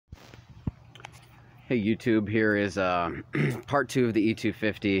Hey YouTube, here is part 2 of the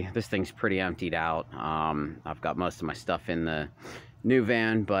E250. This thing's pretty emptied out. I've got most of my stuff in the new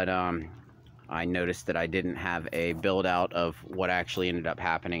van, but I noticed that I didn't have a build out of what actually ended up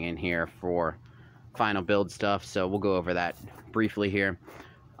happening in here for final build stuff, so we'll go over that briefly here.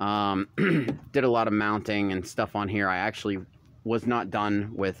 Did a lot of mounting and stuff on here. I actually was not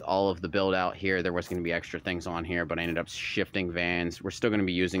done with all of the build out here. There was going to be extra things on here, but I ended up shifting vans. We're still going to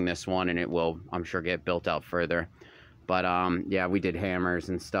be using this one, and it will, I'm sure, get built out further. But yeah, we did hammers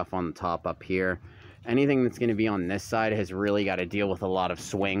and stuff on the top up here. Anything that's going to be on this side has really got to deal with a lot of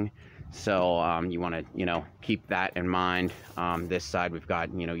swing, so you want to keep that in mind. This side we've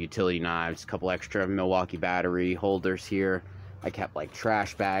got utility knives, a couple extra Milwaukee battery holders here. I kept like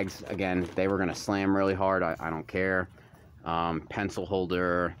trash bags. Again, they were going to slam really hard. I don't care. Pencil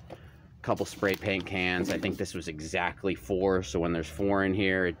holder, couple spray paint cans. I think this was exactly 4, so when there's 4 in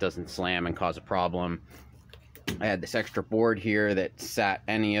here it doesn't slam and cause a problem. I had this extra board here that sat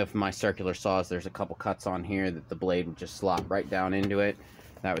any of my circular saws. There's a couple cuts on here that the blade would just slot right down into it.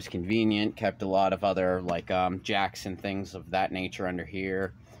 That was convenient. Kept a lot of other like jacks and things of that nature under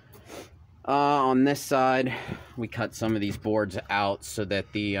here. On this side we cut some of these boards out so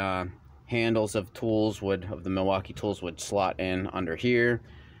that the handles of the Milwaukee tools would slot in under here.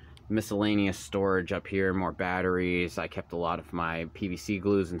 Miscellaneous storage up here, more batteries. I kept a lot of my PVC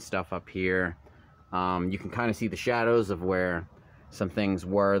glues and stuff up here. You can kind of see the shadows of where some things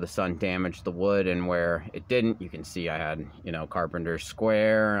were. The sun damaged the wood, and where it didn't, you can see I had carpenter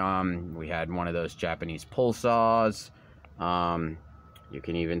square. We had one of those Japanese pull saws. You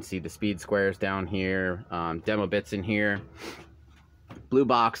can even see the speed squares down here. Demo bits in here. Blue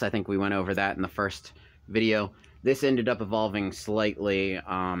box, I think we went over that in the first video. This ended up evolving slightly.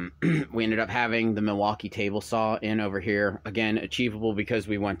 We ended up having the Milwaukee table saw in over here. Again, achievable because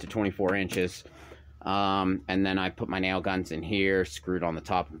we went to 24 inches. And then I put my nail guns in here, screwed on the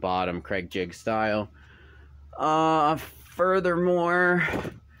top and bottom, Craig jig style. Furthermore,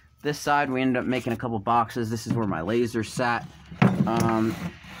 this side we ended up making a couple boxes. This is where my laser sat. I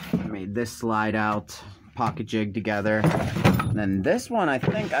made this slide out, pocket jig together. And then this one I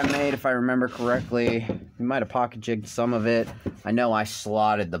think I made, if I remember correctly, we might have pocket jigged some of it. I know I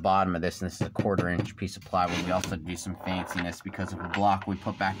slotted the bottom of this, and this is a 1/4 inch piece of plywood. We also do some fanciness because of a block we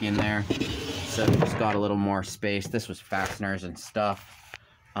put back in there, so we just got a little more space. This was fasteners and stuff.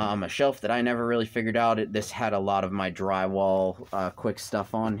 A shelf that I never really figured out. This had a lot of my drywall quick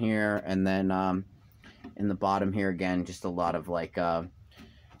stuff on here, and then in the bottom here again, just a lot of like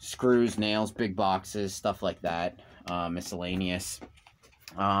screws, nails, big boxes, stuff like that. Miscellaneous.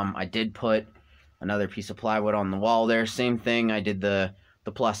 I did put another piece of plywood on the wall there. Same thing. I did the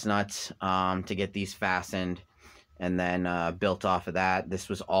plus nuts to get these fastened, and then built off of that. This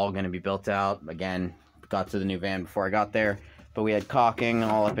was all going to be built out. Again, got to the new van before I got there, but we had caulking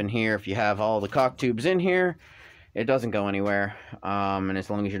all up in here. If you have all the caulk tubes in here, it doesn't go anywhere, and as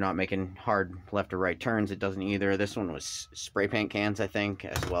long as you're not making hard left or right turns, it doesn't either. This one was spray paint cans, I think,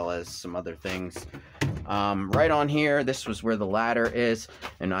 as well as some other things. Right on here, this was where the ladder is,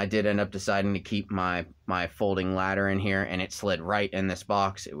 and I did end up deciding to keep my folding ladder in here, and it slid right in this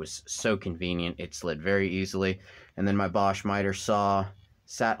box. It was so convenient. It slid very easily. And then my Bosch miter saw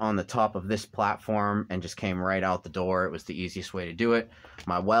sat on the top of this platform and just came right out the door. It was the easiest way to do it.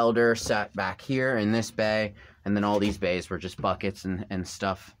 My welder sat back here in this bay, and then all these bays were just buckets and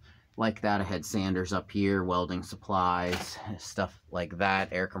stuff like that. I had sanders up here, welding supplies, stuff like that.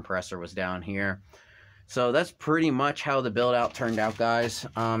 Air compressor was down here. So that's pretty much how the build out turned out, guys.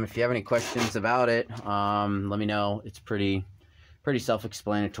 If you have any questions about it, let me know. It's pretty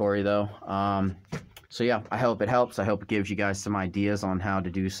self-explanatory though. So yeah, I hope it helps. I hope it gives you guys some ideas on how to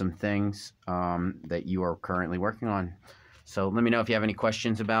do some things that you are currently working on. So let me know if you have any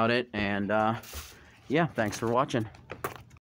questions about it, and yeah, thanks for watching.